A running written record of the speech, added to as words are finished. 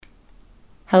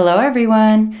Hello,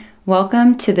 everyone.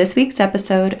 Welcome to this week's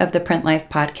episode of the Print Life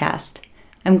Podcast.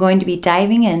 I'm going to be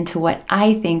diving into what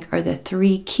I think are the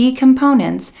 3 key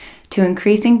components to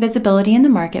increasing visibility in the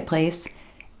marketplace,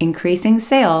 increasing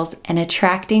sales, and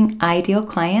attracting ideal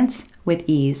clients with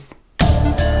ease.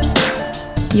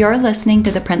 You're listening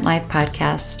to the Print Life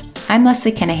Podcast. I'm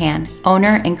Leslie Kinahan,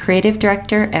 owner and creative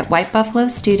director at White Buffalo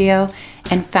Studio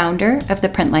and founder of the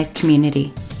Print Life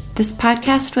community. This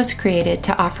podcast was created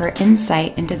to offer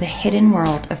insight into the hidden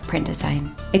world of print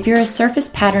design. If you're a surface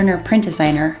pattern or print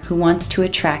designer who wants to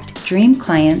attract dream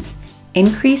clients,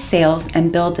 increase sales,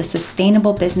 and build a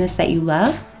sustainable business that you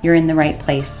love, you're in the right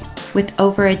place. With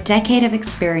over a decade of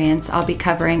experience, I'll be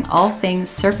covering all things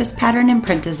surface pattern and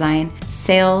print design,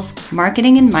 sales,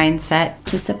 marketing, and mindset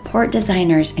to support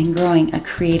designers in growing a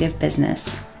creative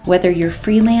business. Whether you're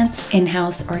freelance,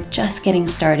 in-house, or just getting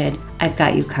started, I've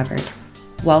got you covered.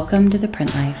 Welcome to the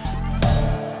Print Life.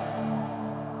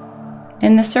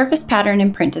 In the surface pattern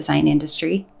and print design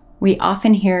industry, we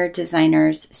often hear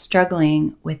designers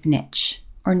struggling with niche,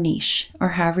 or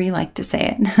however you like to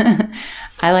say it.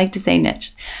 I like to say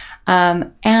niche.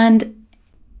 And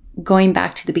going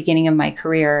back to the beginning of my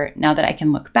career, now that I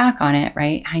can look back on it,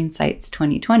 right? Hindsight's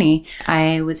 2020,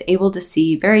 I was able to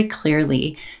see very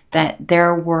clearly that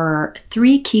there were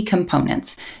 3 key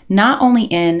components, not only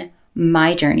in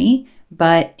my journey,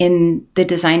 but in the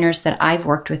designers that I've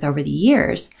worked with over the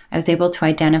years. I was able to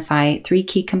identify 3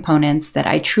 key components that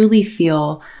I truly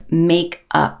feel make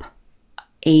up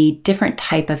a different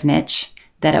type of niche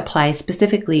that applies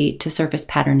specifically to surface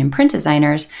pattern and print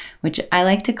designers, which I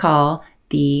like to call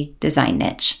the design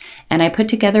niche. And I put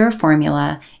together a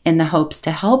formula in the hopes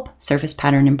to help surface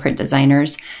pattern and print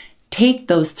designers take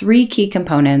those 3 key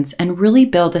components and really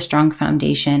build a strong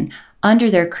foundation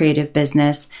under their creative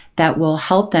business that will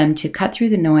help them to cut through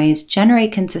the noise,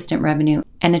 generate consistent revenue,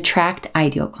 and attract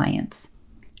ideal clients.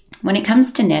 When it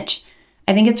comes to niche,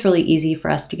 I think it's really easy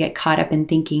for us to get caught up in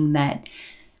thinking that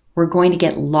we're going to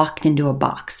get locked into a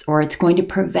box or it's going to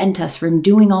prevent us from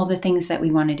doing all the things that we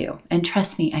want to do. And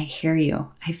trust me, I hear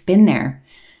you. I've been there.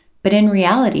 But in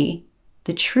reality,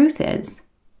 the truth is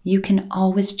you can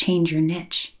always change your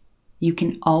niche. You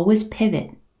can always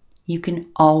pivot. You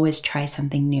can always try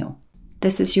something new.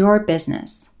 This is your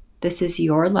business. This is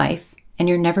your life, and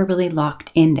you're never really locked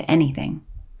into anything.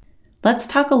 Let's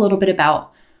talk a little bit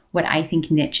about what I think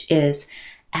niche is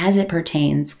as it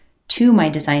pertains to my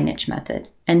design niche method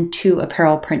and to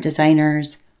apparel print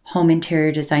designers, home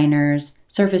interior designers,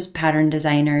 surface pattern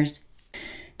designers.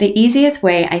 The easiest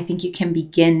way I think you can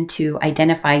begin to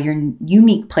identify your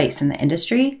unique place in the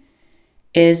industry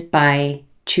is by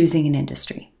choosing an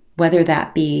industry, whether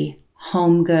that be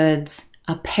home goods,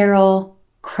 apparel,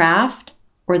 craft,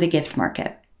 or the gift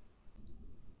market.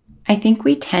 I think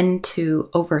we tend to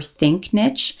overthink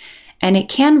niche, and it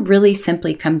can really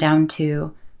simply come down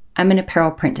to, I'm an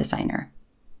apparel print designer.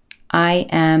 I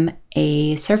am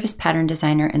a surface pattern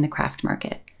designer in the craft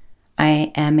market.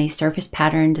 I am a surface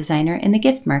pattern designer in the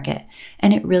gift market,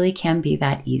 and it really can be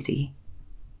that easy.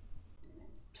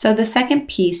 So the second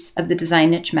piece of the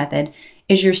design niche method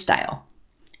is your style.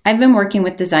 I've been working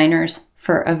with designers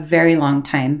for a very long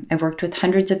time. I've worked with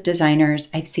hundreds of designers.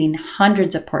 I've seen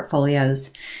hundreds of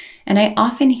portfolios. And I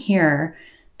often hear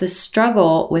the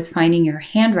struggle with finding your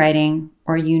handwriting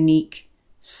or unique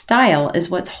style is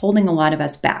what's holding a lot of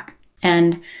us back.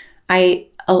 And I,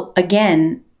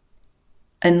 again,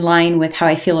 in line with how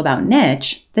I feel about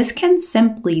niche, this can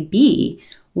simply be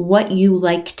what you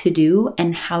like to do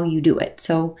and how you do it.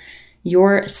 So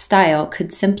your style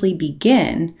could simply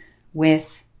begin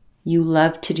with you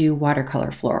love to do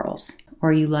watercolor florals,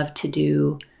 or you love to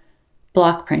do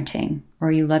block printing,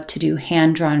 or you love to do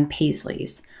hand-drawn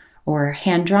paisleys, or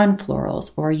hand-drawn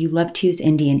florals, or you love to use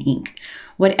Indian ink.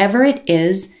 Whatever it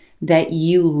is that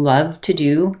you love to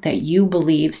do, that you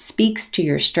believe speaks to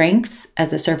your strengths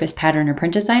as a surface pattern or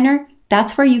print designer,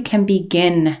 that's where you can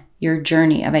begin your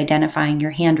journey of identifying your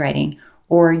handwriting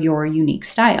or your unique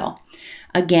style.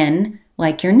 Again,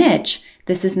 like your niche,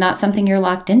 this is not something you're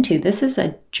locked into. This is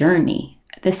a journey.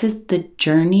 This is the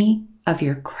journey of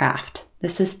your craft.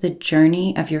 This is the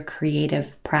journey of your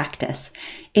creative practice.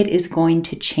 It is going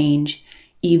to change,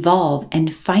 evolve,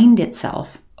 and find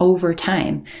itself over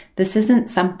time. This isn't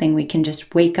something we can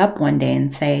just wake up one day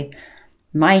and say,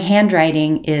 my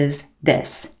handwriting is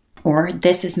this, or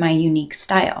this is my unique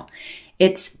style.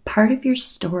 It's part of your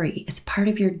story. It's part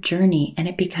of your journey, and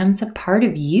it becomes a part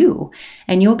of you.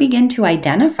 And you'll begin to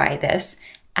identify this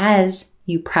as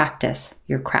you practice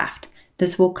your craft.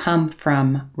 This will come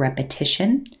from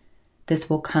repetition.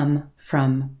 This will come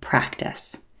from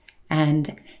practice.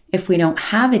 And if we don't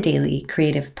have a daily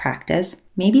creative practice,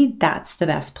 maybe that's the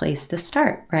best place to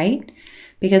start, right?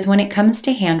 Because when it comes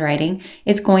to handwriting,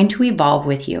 it's going to evolve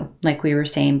with you, like we were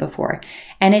saying before.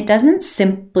 And it doesn't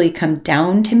simply come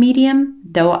down to medium,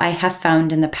 though I have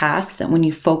found in the past that when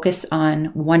you focus on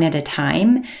one at a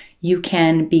time, you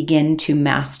can begin to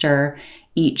master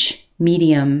each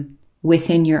medium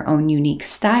within your own unique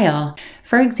style.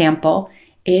 For example,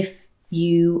 if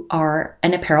you are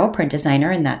an apparel print designer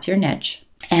and that's your niche,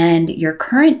 and your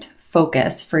current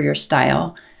focus for your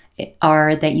style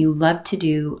are that you love to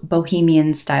do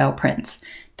bohemian style prints.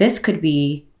 This could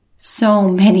be so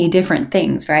many different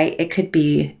things, right? It could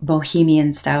be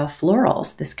bohemian style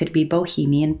florals. This could be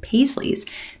bohemian paisleys.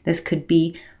 This could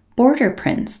be border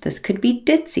prints. This could be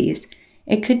ditsies.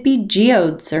 It could be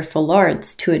geodes or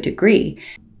foulards to a degree.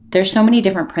 There's so many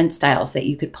different print styles that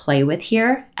you could play with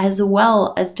here, as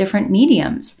well as different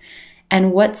mediums.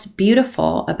 And what's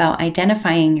beautiful about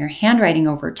identifying your handwriting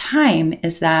over time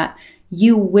is that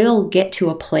you will get to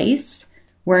a place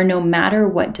where no matter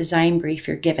what design brief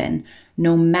you're given,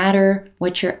 no matter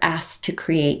what you're asked to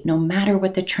create, no matter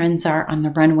what the trends are on the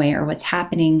runway or what's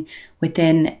happening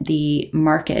within the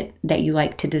market that you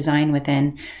like to design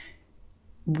within,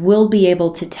 we'll be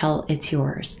able to tell it's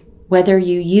yours. Whether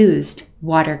you used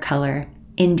watercolor,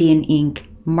 Indian ink,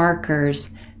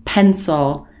 markers,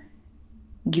 pencil,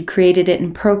 you created it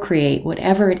in Procreate,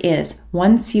 whatever it is,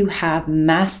 once you have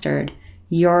mastered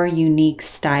your unique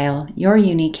style, your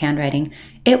unique handwriting,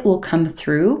 it will come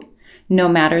through no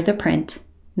matter the print,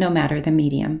 no matter the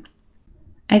medium.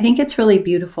 I think it's really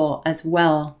beautiful as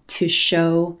well to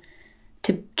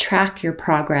track your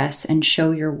progress and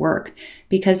show your work,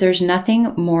 because there's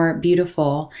nothing more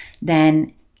beautiful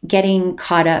than getting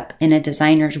caught up in a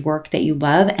designer's work that you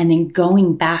love and then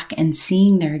going back and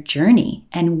seeing their journey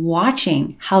and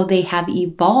watching how they have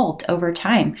evolved over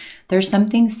time. There's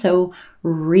something so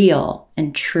real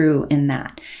and true in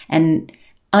that. And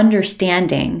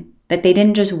understanding that they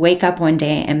didn't just wake up one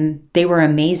day and they were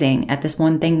amazing at this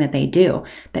one thing that they do,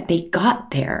 that they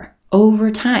got there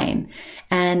over time.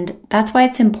 And that's why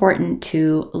it's important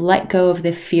to let go of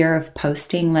the fear of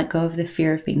posting, let go of the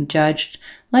fear of being judged,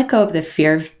 let go of the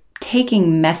fear of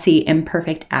taking messy,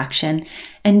 imperfect action,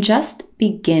 and just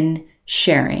begin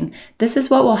sharing. This is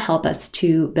what will help us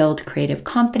to build creative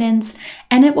confidence,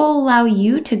 and it will allow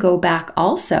you to go back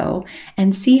also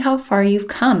and see how far you've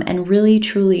come and really,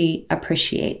 truly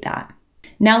appreciate that.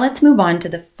 Now let's move on to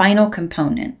the final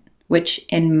component, which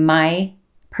in my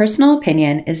personal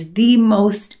opinion is the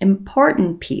most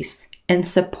important piece in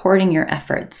supporting your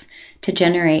efforts to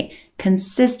generate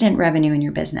consistent revenue in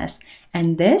your business.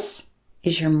 And this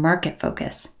is your market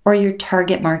focus, or your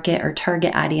target market, or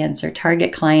target audience, or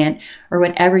target client, or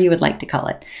whatever you would like to call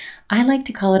it. I like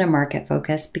to call it a market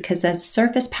focus because as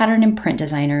surface pattern and print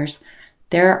designers,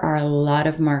 there are a lot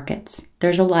of markets.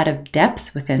 There's a lot of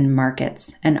depth within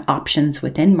markets and options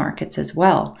within markets as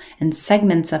well, and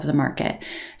segments of the market.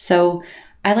 So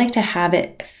I like to have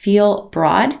it feel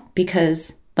broad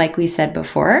because, like we said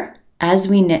before, as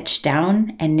we niche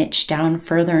down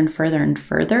further and further and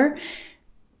further,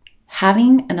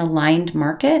 having an aligned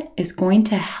market is going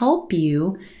to help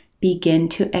you begin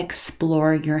to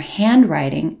explore your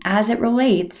handwriting as it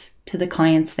relates to the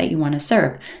clients that you want to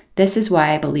serve. This is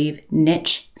why I believe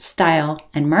niche, style,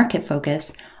 and market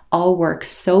focus all work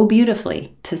so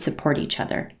beautifully to support each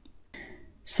other.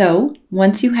 So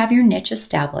once you have your niche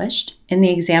established, in the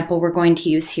example we're going to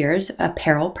use here is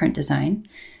apparel print design,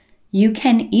 you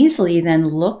can easily then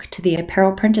look to the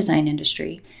apparel print design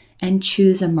industry and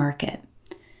choose a market.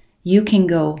 You can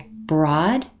go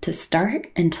broad to start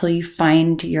until you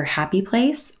find your happy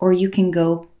place, or you can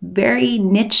go very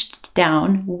niched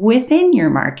down within your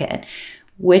market,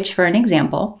 which, for an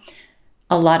example,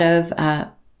 a lot of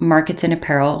markets in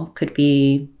apparel could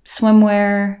be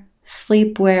swimwear,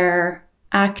 sleepwear,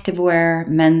 activewear,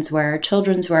 menswear,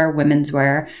 children's wear, women's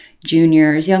wear,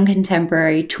 juniors, young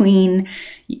contemporary, tween.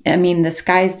 I mean, the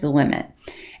sky's the limit.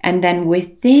 And then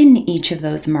within each of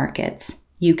those markets,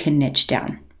 you can niche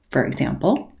down. For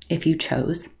example, if you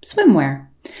chose swimwear.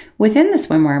 Within the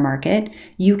swimwear market,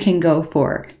 you can go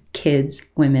for kids,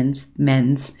 women's,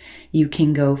 men's. You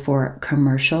can go for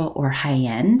commercial or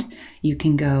high-end. You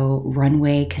can go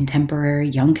runway, contemporary,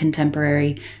 young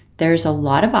contemporary. There's a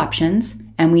lot of options,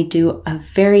 and we do a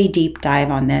very deep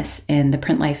dive on this in the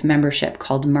Print Life membership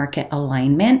called Market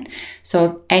Alignment. So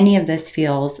if any of this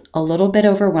feels a little bit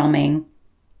overwhelming,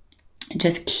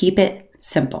 just keep it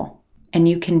simple. And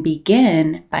you can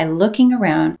begin by looking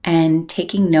around and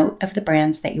taking note of the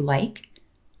brands that you like.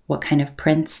 What kind of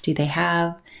prints do they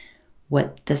have?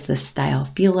 What does the style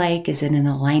feel like? Is it in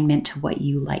alignment to what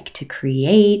you like to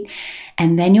create?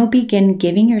 And then you'll begin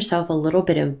giving yourself a little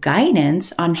bit of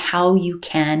guidance on how you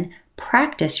can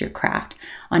practice your craft,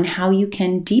 on how you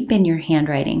can deepen your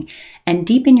handwriting. And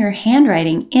deepen your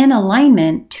handwriting in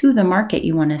alignment to the market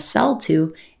you want to sell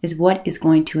to is what is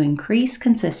going to increase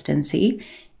consistency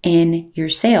in your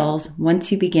sales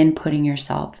once you begin putting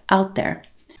yourself out there.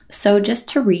 So just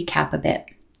to recap a bit,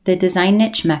 the design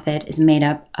niche method is made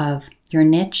up of your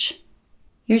niche,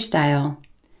 your style,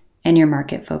 and your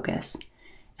market focus.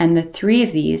 And the three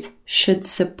of these should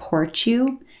support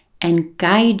you and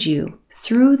guide you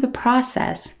through the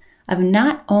process of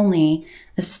not only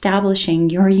establishing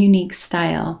your unique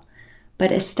style,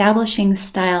 but establishing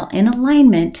style in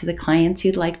alignment to the clients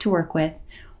you'd like to work with,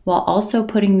 while also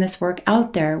putting this work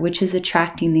out there, which is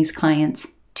attracting these clients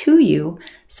to you,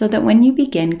 so that when you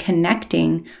begin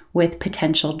connecting with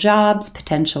potential jobs,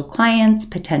 potential clients,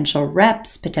 potential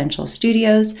reps, potential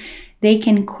studios, they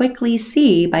can quickly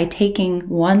see by taking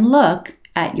one look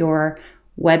at your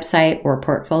website or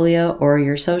portfolio or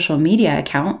your social media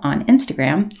account on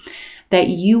Instagram that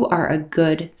you are a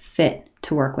good fit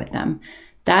to work with them.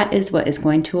 That is what is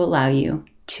going to allow you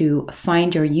to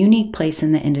find your unique place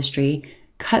in the industry,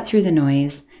 cut through the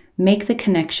noise, make the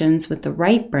connections with the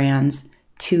right brands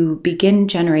to begin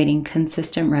generating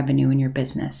consistent revenue in your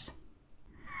business.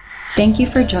 Thank you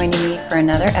for joining me for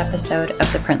another episode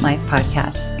of the Print Life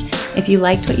Podcast. If you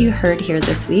liked what you heard here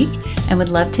this week and would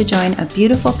love to join a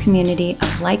beautiful community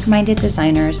of like-minded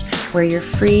designers where you're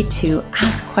free to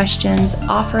ask questions,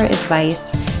 offer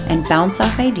advice, and bounce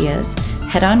off ideas,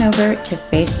 head on over to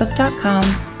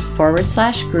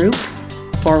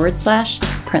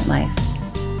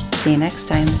facebook.com/groups/printlife. See you next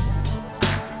time.